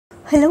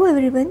Hello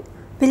everyone,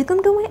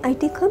 welcome to my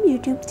iTechHub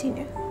YouTube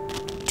channel.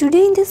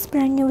 Today in this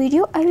brand new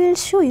video, I will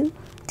show you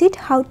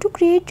how to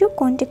create your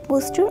contact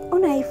poster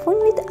on iPhone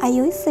with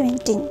iOS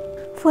 17.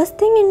 First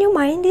thing in your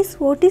mind is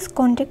what is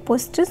contact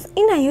posters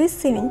in iOS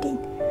 17.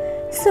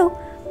 So,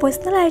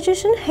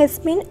 personalization has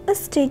been a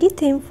steady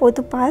theme for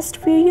the past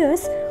few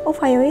years of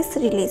iOS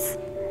release.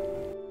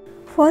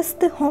 First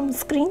the home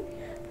screen,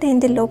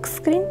 then the lock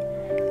screen,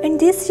 and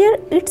this year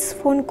it's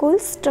phone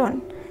calls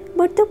turn.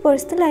 But the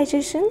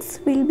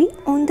personalizations will be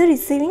on the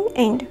receiving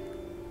end.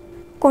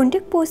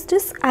 Contact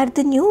posters are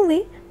the new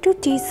way to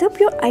chase up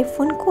your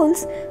iPhone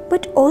calls,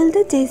 but all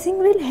the chasing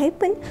will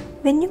happen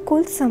when you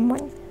call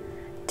someone.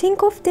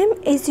 Think of them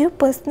as your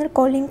personal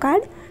calling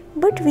card,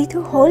 but with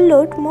a whole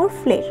lot more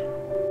flair.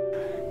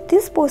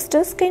 These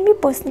posters can be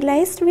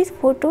personalized with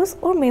photos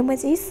or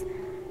emojis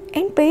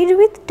and paired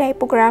with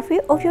typography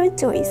of your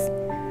choice.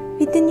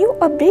 With the new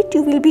update,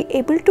 you will be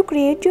able to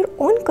create your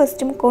own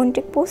custom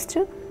contact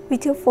poster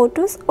with your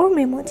photos or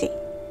memoji.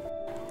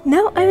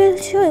 Now I will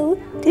show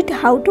you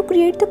how to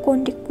create the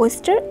contact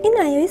poster in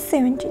iOS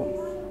 17.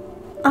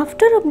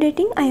 After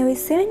updating iOS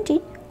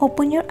 17,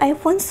 open your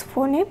iPhone's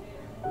phone app.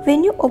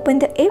 When you open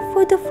the app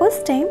for the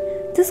first time,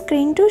 the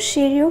screen to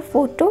share your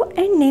photo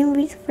and name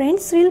with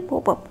friends will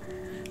pop up.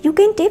 You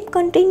can tap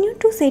continue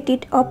to set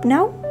it up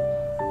now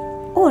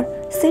or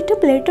set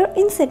up later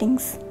in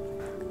settings.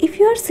 If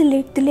you are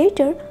select the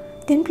later,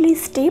 then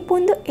please tap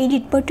on the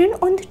edit button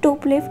on the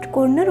top left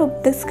corner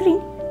of the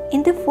screen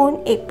in the phone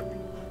app.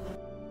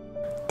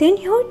 Then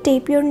here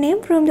tap your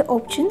name from the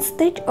options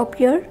that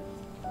appear.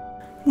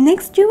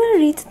 Next you will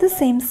reach the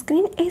same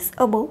screen as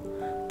above.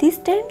 This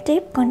time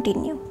tap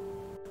continue.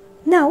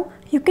 Now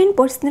you can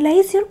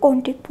personalize your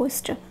contact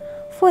poster.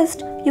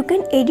 First you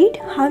can edit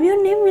how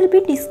your name will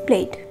be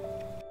displayed.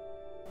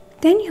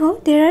 Then here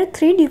there are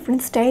 3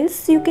 different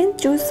styles you can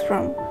choose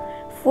from: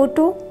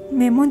 photo,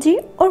 memoji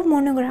or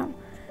monogram.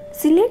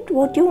 Select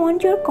what you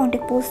want your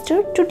contact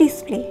poster to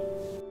display.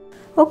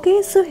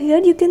 Okay, so here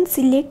you can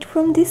select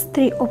from these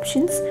 3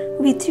 options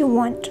which you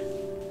want.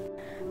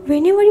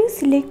 Whenever you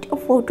select a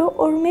photo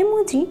or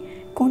memoji,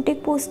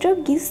 contact poster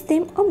gives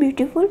them a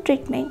beautiful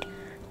treatment,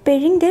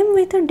 pairing them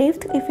with a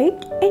depth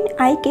effect and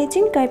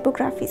eye-catching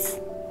typographies.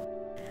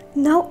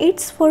 Now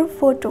it's for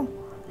photo.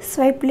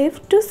 Swipe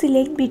left to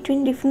select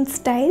between different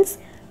styles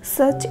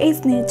such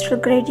as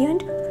natural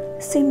gradient,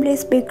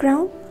 seamless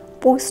background,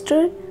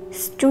 poster,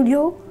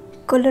 studio,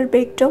 color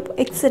backdrop,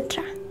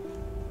 etc.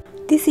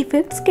 These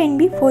effects can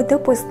be further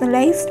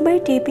personalized by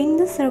tapping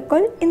the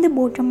circle in the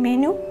bottom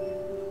menu.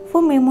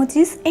 For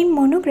emojis and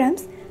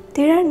monograms,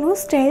 there are no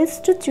styles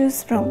to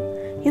choose from.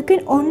 You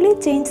can only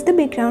change the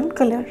background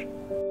color.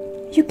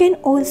 You can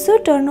also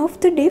turn off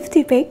the depth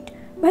effect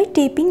by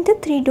tapping the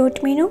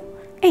 3-dot menu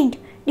and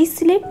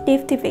deselect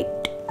depth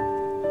effect.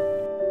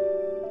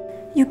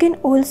 You can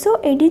also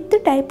edit the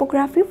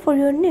typography for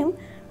your name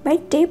by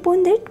tap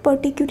on that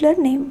particular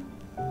name.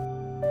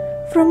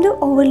 From the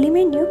overlay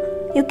menu,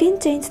 you can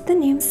change the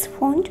name's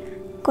font,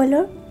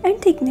 color and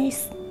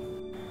thickness.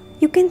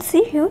 You can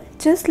see here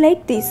just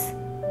like this.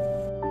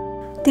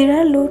 There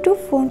are a lot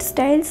of font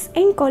styles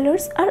and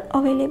colors are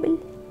available.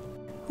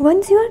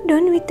 Once you are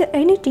done with the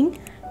editing,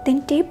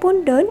 then tap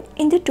on done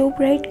in the top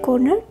right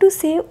corner to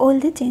save all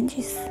the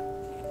changes.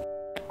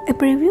 A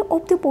preview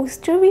of the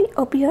poster will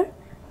appear.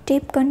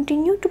 Tap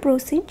continue to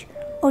proceed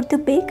or the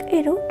back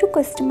arrow to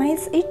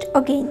customize it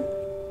again.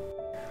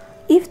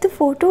 If the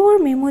photo or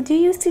memoji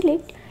you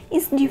select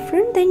is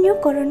different than your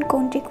current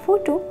contact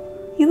photo,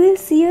 you will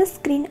see a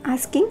screen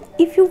asking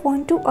if you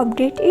want to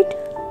update it.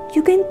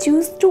 You can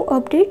choose to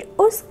update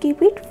or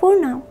skip it for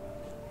now.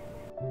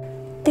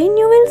 Then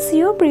you will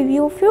see a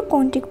preview of your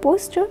contact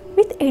poster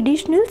with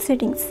additional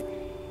settings.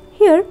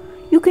 Here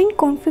you can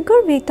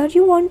configure whether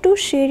you want to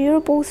share your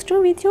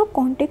poster with your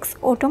contacts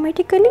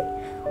automatically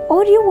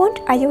or you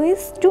want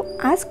iOS to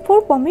ask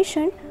for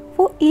permission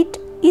for it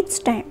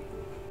each time.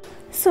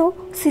 So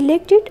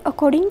select it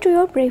according to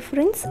your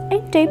preference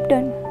and tap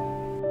done.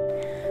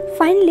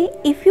 Finally,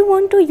 if you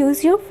want to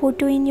use your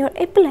photo in your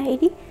Apple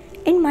ID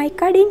and My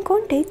Card in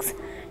contacts,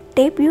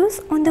 tap use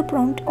on the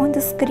prompt on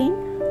the screen,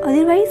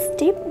 otherwise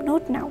tap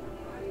not now.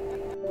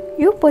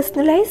 Your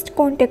personalized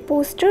contact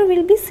poster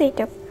will be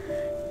set up.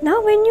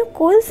 Now when you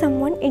call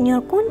someone in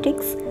your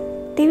contacts,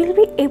 they will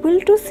be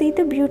able to see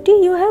the beauty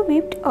you have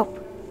whipped up.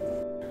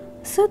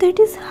 So that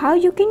is how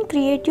you can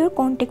create your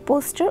contact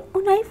poster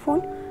on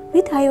iPhone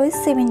with iOS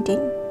 17.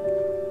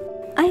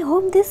 I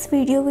hope this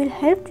video will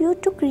help you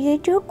to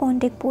create your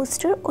contact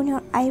poster on your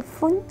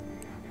iPhone.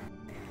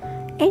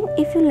 And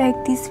if you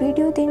like this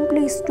video, then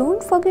please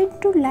don't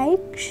forget to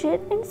like, share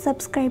and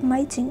subscribe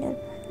my channel.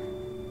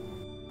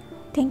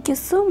 Thank you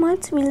so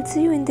much. We'll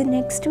see you in the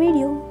next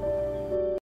video.